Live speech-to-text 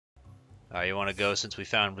You want to go since we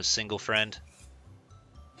found a single friend?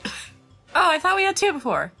 Oh, I thought we had two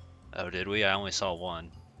before. Oh, did we? I only saw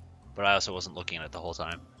one. But I also wasn't looking at it the whole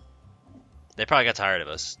time. They probably got tired of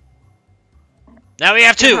us. Now we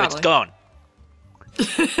have two! Yeah, it's gone!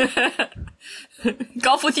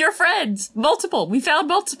 Golf with your friends! Multiple! We found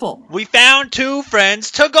multiple! We found two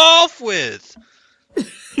friends to golf with!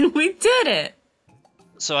 We did it!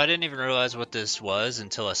 So I didn't even realize what this was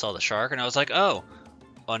until I saw the shark, and I was like, oh,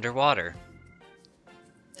 underwater.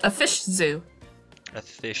 A fish zoo. A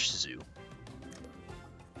fish zoo.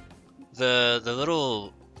 The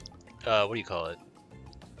little, what do you call it?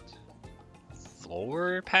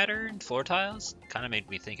 Floor pattern? Floor tiles? Kind of made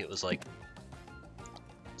me think it was like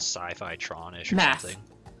sci-fi Tron-ish or Math. something.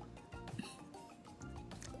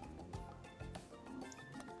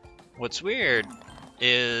 What's weird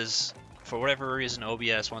is, for whatever reason,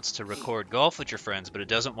 OBS wants to record golf with your friends, but it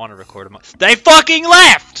doesn't want to record them. They fucking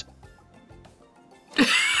left!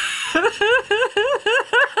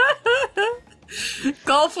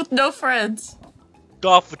 Golf with no friends.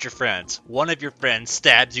 Golf with your friends. One of your friends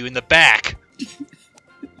stabs you in the back.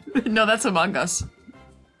 No, that's Among Us.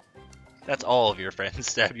 That's all of your friends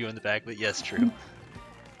stab you in the back, but yes, true.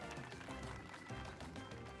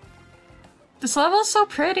 This level's so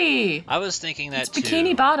pretty. I was thinking that It's too.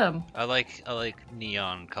 Bikini Bottom. I like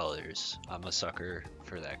neon colors. I'm a sucker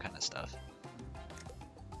for that kind of stuff.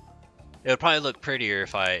 It would probably look prettier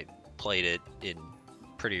if I played it in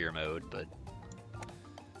prettier mode, but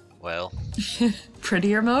well,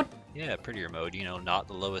 Prettier mode? yeah, prettier mode, you know, not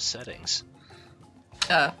the lowest settings.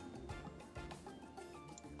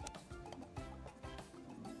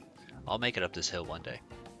 I'll make it up this hill one day.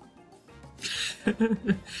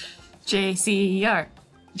 JCR.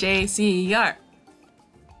 JCR.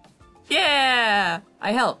 Yeah!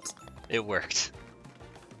 I helped. It worked.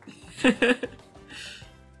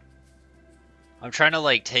 I'm trying to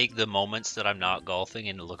like take the moments that I'm not golfing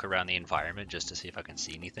and look around the environment just to see if I can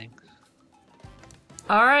see anything.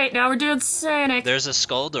 Alright, now we're doing Sonic. There's a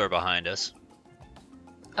skull door behind us.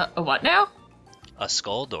 A what now? A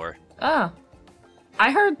skull door. Oh.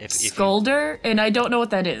 I heard If Scolder, and I don't know what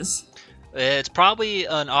that is. It's probably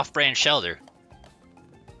an off-brand shelter.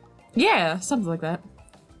 Yeah, something like that.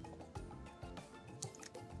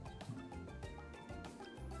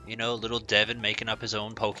 You know, little Devin making up his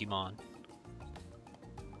own Pokemon.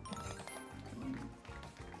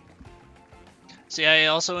 See, I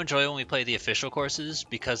also enjoy when we play the official courses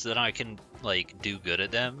because then I can, like, do good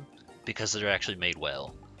at them because they're actually made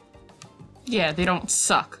well. Yeah, they don't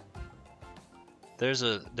suck. There's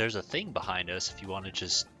a thing behind us if you want to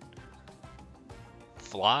just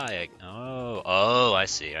fly. Oh, I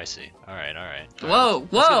see. All right. Whoa,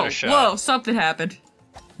 Let's give it whoa, a shot. whoa, something happened.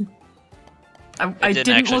 I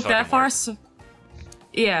didn't actually look that fucking far, work. so...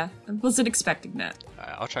 Yeah, I wasn't expecting that. All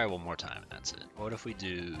right, I'll try one more time and that's it. What if we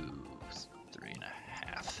do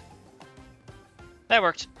 3.5? That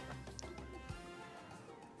worked.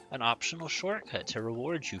 An optional shortcut to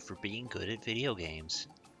reward you for being good at video games.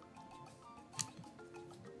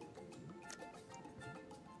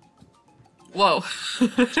 Whoa. This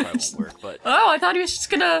probably won't work, but Oh, I thought he was just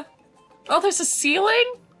gonna... Oh, there's a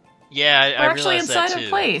ceiling? yeah, I We're actually realized inside that a too.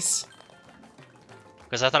 place.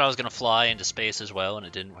 Because I thought I was gonna fly into space as well, and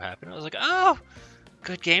it didn't happen. I was like, oh,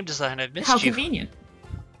 good game design. I've missed How you. convenient.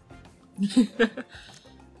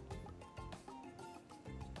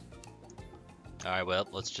 All right, well,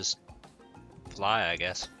 let's just fly, I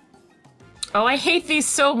guess. Oh, I hate these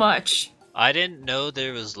so much. I didn't know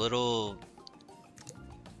there was little.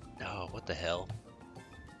 Oh, what the hell?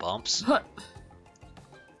 Bumps. Huh.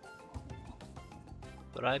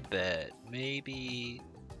 But I bet maybe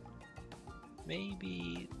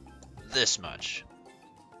this much.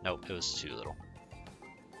 Nope, it was too little.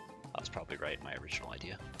 I was probably right in my original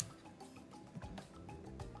idea.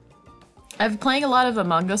 I've been playing a lot of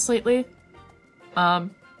Among Us lately.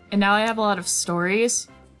 And now I have a lot of stories.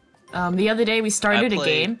 The other day we started a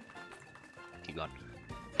played- game, Keep going.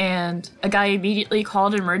 and a guy immediately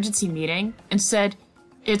called an emergency meeting and said,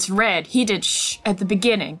 "It's red." He did shh at the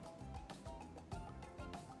beginning.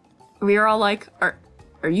 We were all like, "Are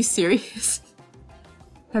you serious?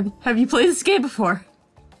 Have you played this game before?"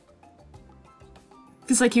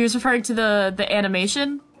 Because like he was referring to the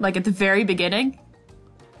animation, like at the very beginning.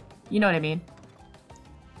 You know what I mean?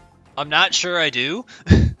 I'm not sure I do.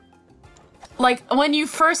 Like, when you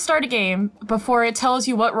first start a game, before it tells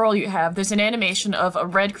you what role you have, there's an animation of a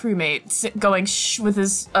red crewmate going shh with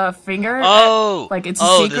his finger. Oh! Like, it's a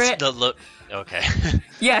oh, secret. the look. Okay.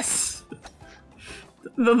 Yes!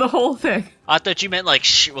 The whole thing. I thought you meant like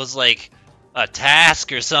was like a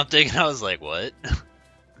task or something, and I was like, what?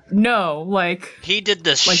 no, like... He did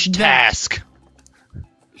the Like that. task.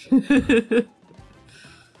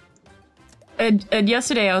 And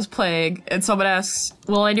yesterday I was playing, and someone asks,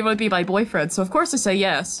 will anyone be my boyfriend? So of course I say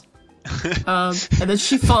yes. And then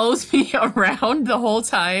she follows me around the whole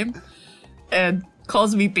time, and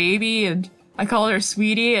calls me baby, and I call her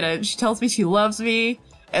sweetie, and she tells me she loves me,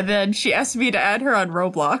 and then she asks me to add her on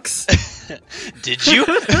Roblox. Did you?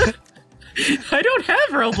 I don't have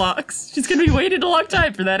Roblox. She's gonna be waiting a long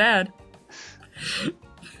time for that ad.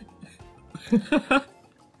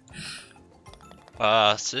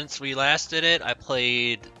 Since we last did it, I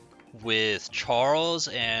played with Charles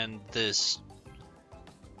and this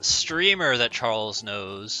streamer that Charles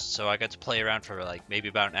knows, so I got to play around for like maybe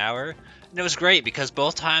about an hour. And it was great because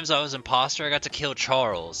both times I was imposter, I got to kill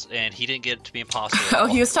Charles, and he didn't get to be imposter at all. Oh,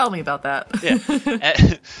 he was telling me about that. Yeah.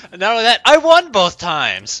 And not only that, I won both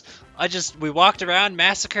times! We walked around,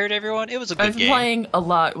 massacred everyone, it was a good I've been game. playing a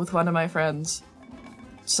lot with one of my friends,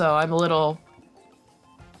 so I'm a little...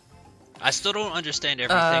 I still don't understand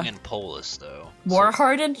everything in Polish, though. more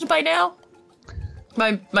hardened by now.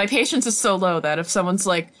 My patience is so low that if someone's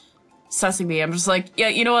like sussing me, I'm just like, yeah,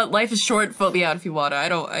 you know what? Life is short. Vote me out if you wanna.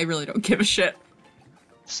 I really don't give a shit.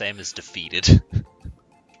 Sam is defeated.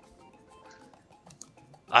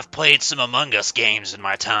 I've played some Among Us games in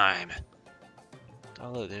my time.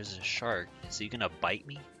 Oh look, there's a shark. Is he gonna bite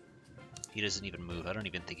me? He doesn't even move. I don't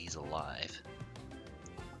even think he's alive.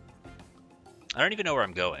 I don't even know where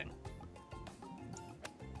I'm going.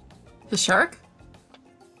 The shark?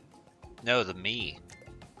 No, the me.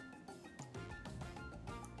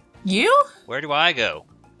 You? Where do I go?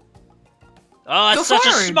 Oh, it's Go such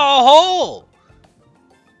a forward. small hole!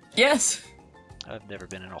 Yes. I've never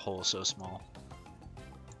been in a hole so small.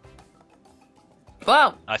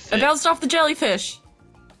 Wow. I I fit. bounced off the jellyfish.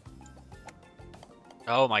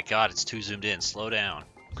 Oh my god, it's too zoomed in. Slow down.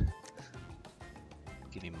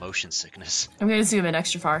 Give me motion sickness. I'm gonna zoom in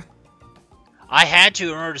extra far. I had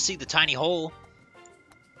to in order to see the tiny hole.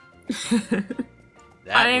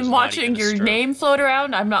 That was I'm not watching even a your stroke. name float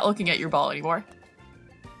around. I'm not looking at your ball anymore.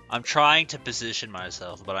 I'm trying to position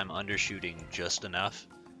myself, but I'm undershooting just enough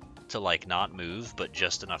to like not move, but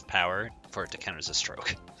just enough power for it to count as a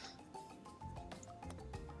stroke.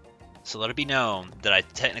 So let it be known that I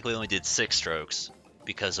technically only did 6 strokes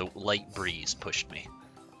because a light breeze pushed me.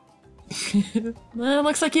 Well,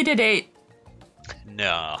 looks like you did 8.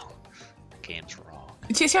 No, game's wrong.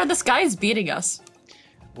 TCR, this guy is beating us.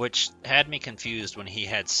 Which had me confused when he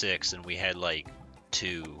had 6 and we had like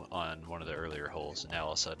 2 on one of the earlier holes, and now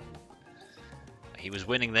all of a sudden he was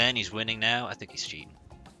winning then, he's winning now. I think he's cheating.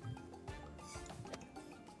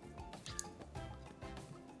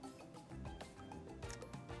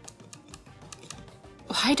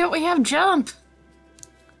 Why don't we have jump?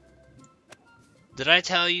 Did I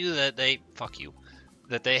tell you that fuck you,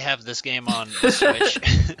 that they have this game on the Switch?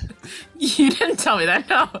 You didn't tell me that,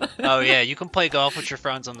 no. Oh yeah, you can play golf with your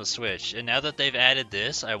friends on the Switch, and now that they've added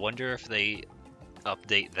this, I wonder if they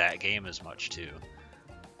update that game as much too.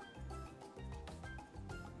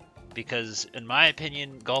 Because in my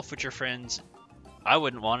opinion, golf with your friends, I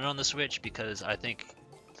wouldn't want it on the Switch because I think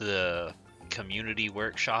the community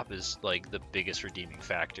workshop is like the biggest redeeming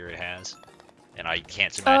factor it has, and I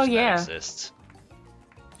can't imagine yeah. that exists.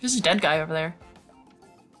 There's a dead guy over there.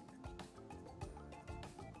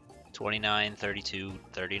 29, 32,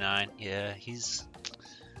 39. Yeah, he's...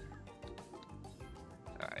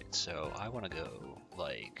 Alright, so I want to go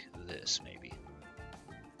like this, maybe.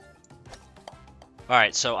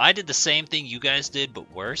 Alright, so I did the same thing you guys did,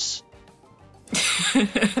 but worse.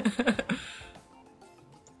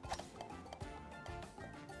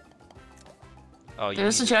 Oh,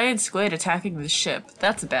 There's a giant squid attacking the ship.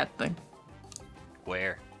 That's a bad thing.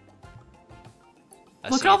 Where?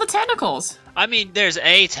 Look at all the tentacles. I mean, there's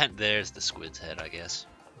there's the squid's head, I guess.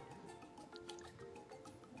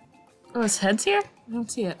 Oh, his head's here? I don't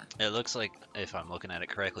see it. It looks like, if I'm looking at it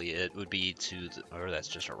correctly, it would be to the... Or that's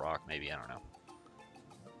just a rock, maybe, I don't know.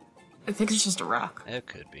 I think it's just a rock. It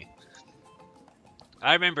could be.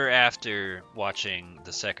 I remember after watching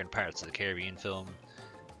the second Pirates of the Caribbean film,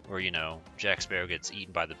 where, you know, Jack Sparrow gets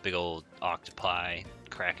eaten by the big old octopi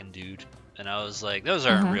kraken dude, and I was like, those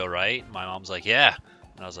aren't real, right? My mom's like, yeah.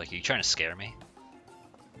 And I was like, are you trying to scare me?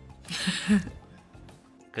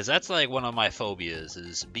 Because that's like one of my phobias,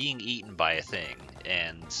 is being eaten by a thing,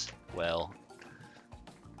 and, well,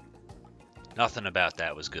 nothing about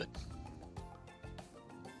that was good.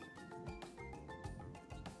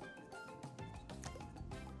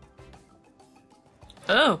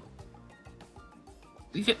 Oh.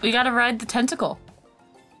 We gotta ride the tentacle.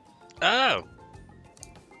 Oh!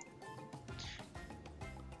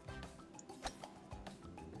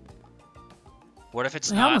 What if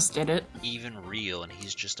it's I not almost did it. even real and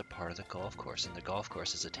he's just a part of the golf course and the golf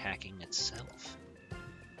course is attacking itself?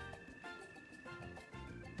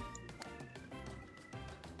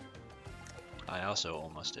 I also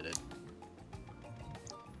almost did it.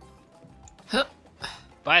 Huh.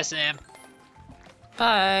 Bye, Sam.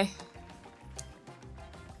 Bye.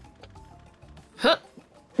 Huh.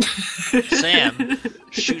 Sam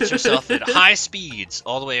shoots herself at high speeds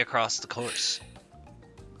all the way across the course.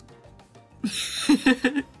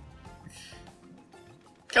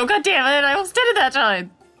 Oh god damn it! I almost did it that time.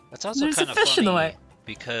 That's also There's a kind of fish in the funny way.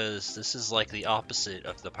 because this is like the opposite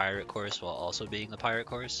of the pirate course while also being the pirate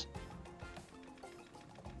course.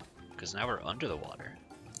 Because now we're under the water.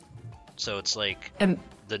 So it's like And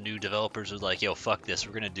the new developers are like, yo, fuck this,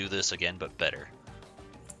 we're gonna do this again, but better.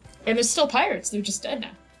 there's still pirates. They're just dead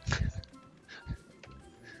now.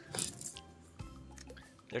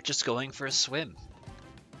 They're just going for a swim.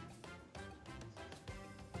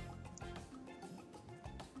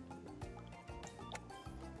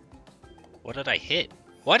 What did I hit?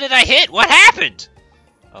 What did I hit? What happened?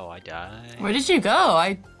 Oh, I died. Where did you go?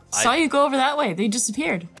 I saw you go over that way. They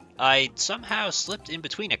disappeared. I somehow slipped in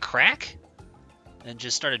between a crack and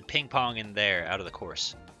just started ping-ponging there out of the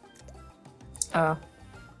course. Oh.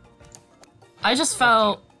 I just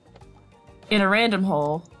fell in a random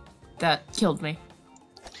hole that killed me.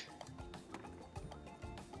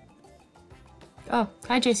 Oh,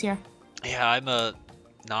 hi JCR. Yeah, I'm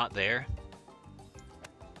not there.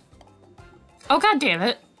 Oh god damn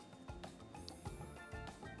it.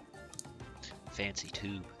 Fancy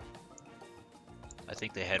tube. I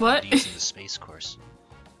think they had What? one of these in the space course.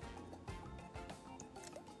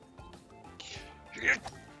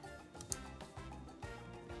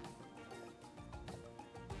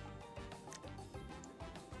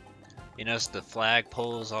 You notice the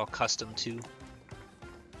flagpole is all custom too?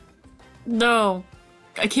 No.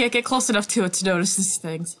 I can't get close enough to it to notice these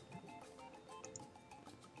things.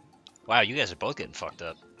 Wow, you guys are both getting fucked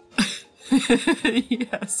up.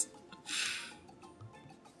 Yes.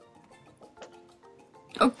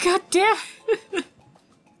 Oh god damn.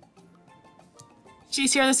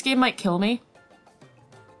 GCR, this game might kill me.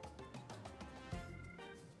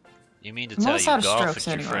 You mean to I'm tell almost you out of golf strokes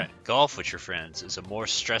with, your anyway. golf with your friends is a more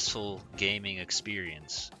stressful gaming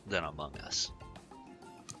experience than Among Us?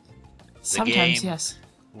 Sometimes, game- yes.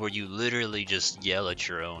 Where you literally just yell at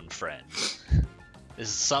your own friends is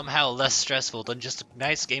somehow less stressful than just a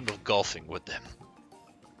nice game of golfing with them.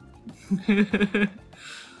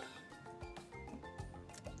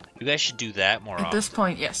 You guys should do that more At often. this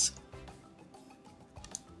point, yes.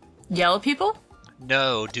 Yell at people?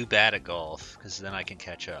 No, do bad at golf, because then I can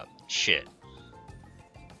catch up. Shit.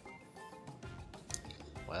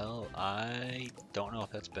 Well, I don't know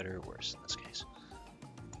if that's better or worse in this case.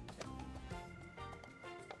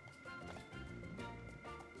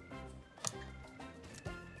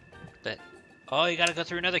 But, oh, you gotta go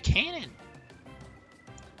through another cannon.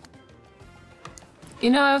 You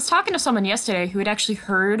know, I was talking to someone yesterday who had actually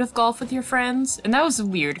heard of Golf with Your Friends, and that was a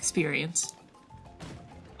weird experience.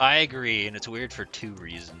 I agree, and it's weird for two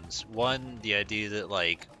reasons. One, the idea that,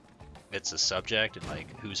 like, it's a subject and,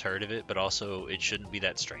 like, who's heard of it, but also it shouldn't be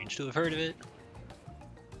that strange to have heard of it.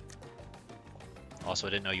 Also, I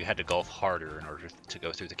didn't know you had to golf harder in order to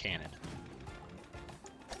go through the cannon.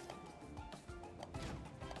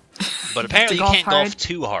 But apparently you golf can't hard? golf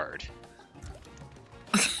too hard.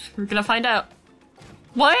 We're gonna find out.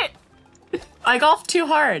 What? I golfed too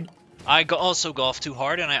hard. I also golf too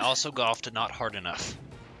hard, and I also golfed not hard enough.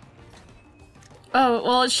 Oh,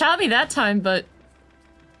 well, it shot me that time, but...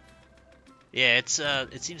 Yeah, it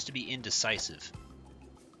seems to be indecisive.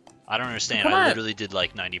 I don't understand. Come I on. literally did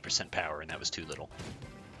like 90% power, and that was too little.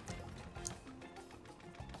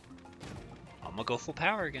 I'm gonna go full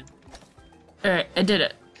power again. Alright, I did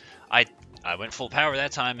it. I went full power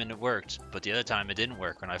that time and it worked, but the other time it didn't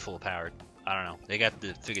work when I full powered. I don't know. They got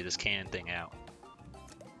to figure this cannon thing out.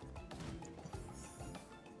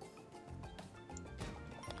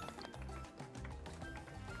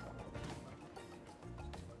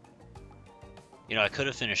 You know, I could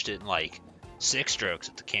have finished it in like 6 strokes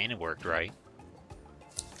if the cannon worked right.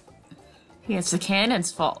 Yeah, it's the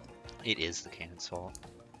cannon's fault. It is the cannon's fault.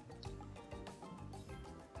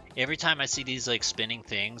 Every time I see these like spinning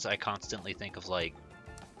things, I constantly think of like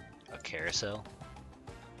a carousel.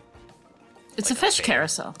 It's Like a fish fair.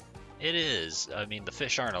 carousel. It is. I mean, the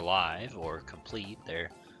fish aren't alive or complete.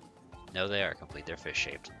 No, they are complete. They're fish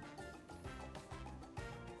shaped.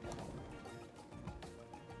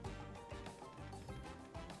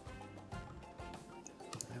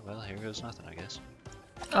 Well, here goes nothing, I guess.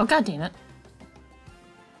 Oh, god damn it.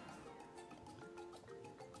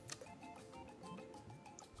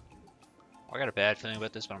 got a bad feeling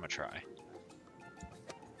about this, but I'm gonna try.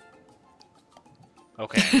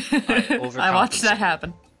 Okay, I watched that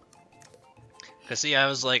happen. Cause see, I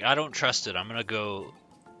was like, I don't trust it. I'm gonna go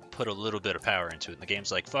put a little bit of power into it. And the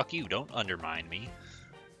game's like, fuck you, don't undermine me.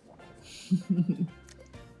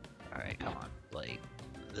 Alright, come on. Like,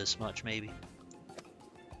 this much maybe?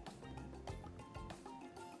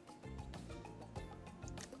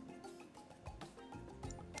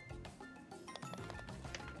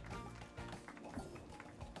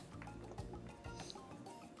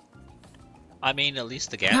 I mean, at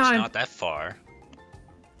least the gap's not that far.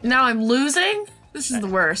 Now I'm losing? This is the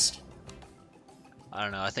worst. I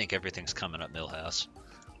don't know, I think everything's coming up Millhouse.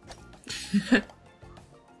 I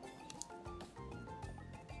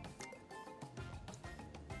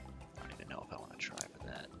don't even know if I want to try for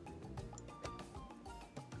that.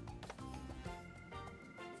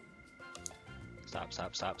 Stop,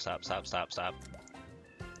 stop, stop, stop, stop, stop, stop.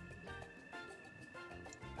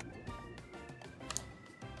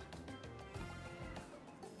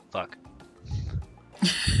 Fuck.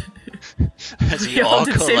 As we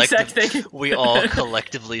we all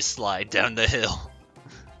collectively slide down the hill.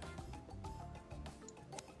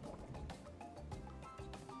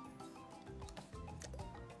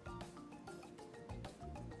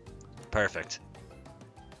 Perfect.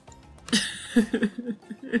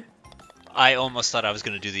 I almost thought I was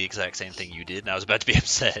going to do the exact same thing you did, and I was about to be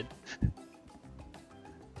upset.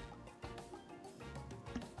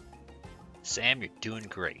 Sam, you're doing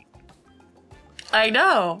great. I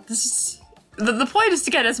know. This is the point is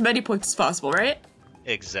to get as many points as possible, right?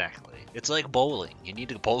 Exactly. It's like bowling. You need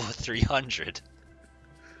to bowl with 300.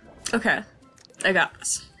 Okay, I got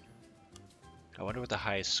this. I wonder what the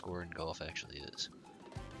highest score in golf actually is.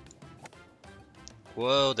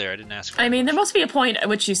 Whoa, there! I didn't ask. I mean, there must be a point at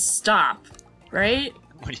which you stop, right?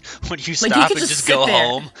 When you stop you and just go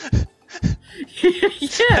home.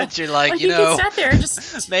 Yeah. And you're like, you can sit there and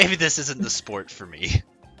just maybe this isn't the sport for me.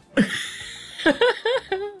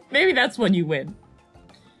 Maybe that's when you win.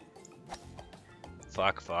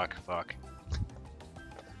 Fuck, fuck, fuck.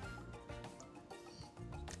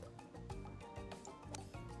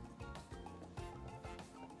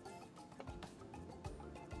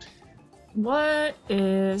 What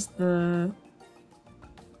is the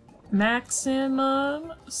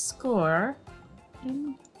maximum score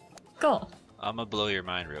in golf? I'm gonna blow your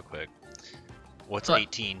mind real quick. What's What?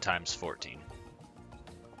 18 times 14?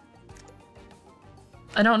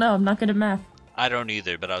 I don't know. I'm not good at math. I don't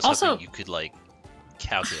either, but I was Also- hoping you could, like,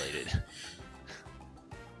 calculate it.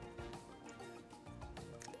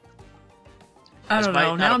 I don't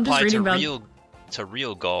know. Now I'm just reading about. To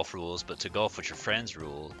real golf rules, but to golf with your friends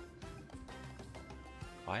rule.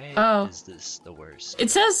 Why is this the worst?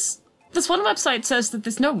 It says this one website says that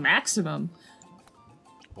there's no maximum.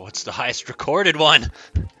 What's the highest recorded one?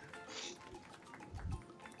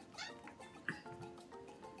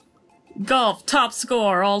 Golf top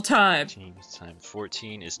score all time. 14 times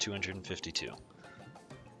 14 is 252.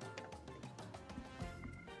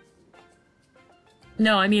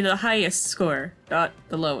 No, I mean the highest score, not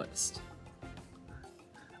the lowest.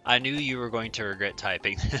 I knew you were going to regret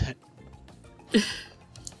typing.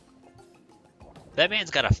 That man's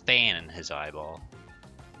got a fan in his eyeball.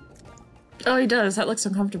 Oh, he does. That looks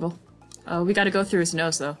uncomfortable. Oh, we gotta go through his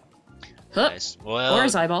nose, though. Huh. Nice. Well, Or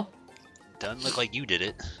his eyeball. doesn't look like you did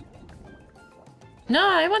it.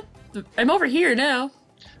 No, I'm over here now.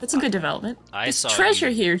 That's a good development. I There's saw treasure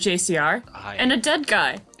you- here, JCR. And a dead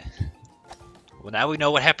guy. Well, now we know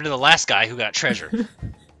what happened to the last guy who got treasure.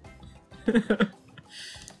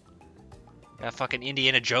 Got fucking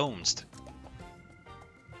Indiana Jonesed.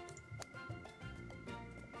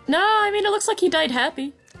 No, I mean, it looks like he died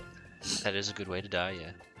happy. That is a good way to die,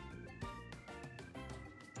 yeah.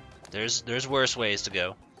 There's worse ways to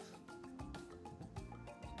go.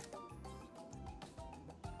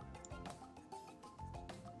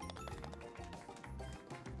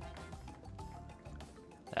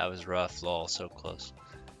 That was rough, lol, so close.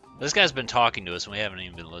 This guy's been talking to us and we haven't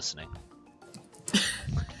even been listening.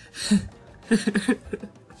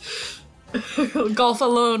 Golf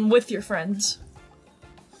alone with your friends.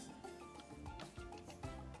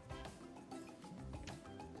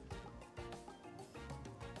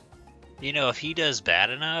 You know, if he does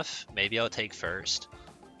bad enough, maybe I'll take first.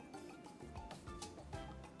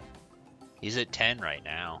 He's at 10 right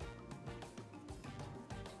now.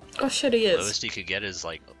 Oh shit, he is. Lowest he could get is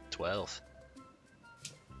like 12.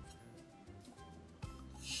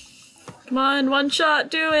 Come on, one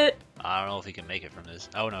shot, do it. I don't know if he can make it from this.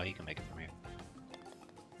 Oh no, he can make it from here.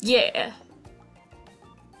 Yeah.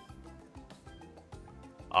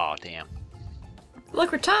 Oh damn.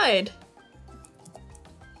 Look, we're tied.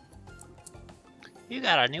 You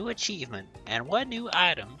got a new achievement and one new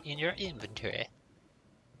item in your inventory.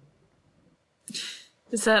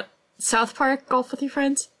 Is that South Park Golf with Your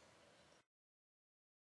Friends?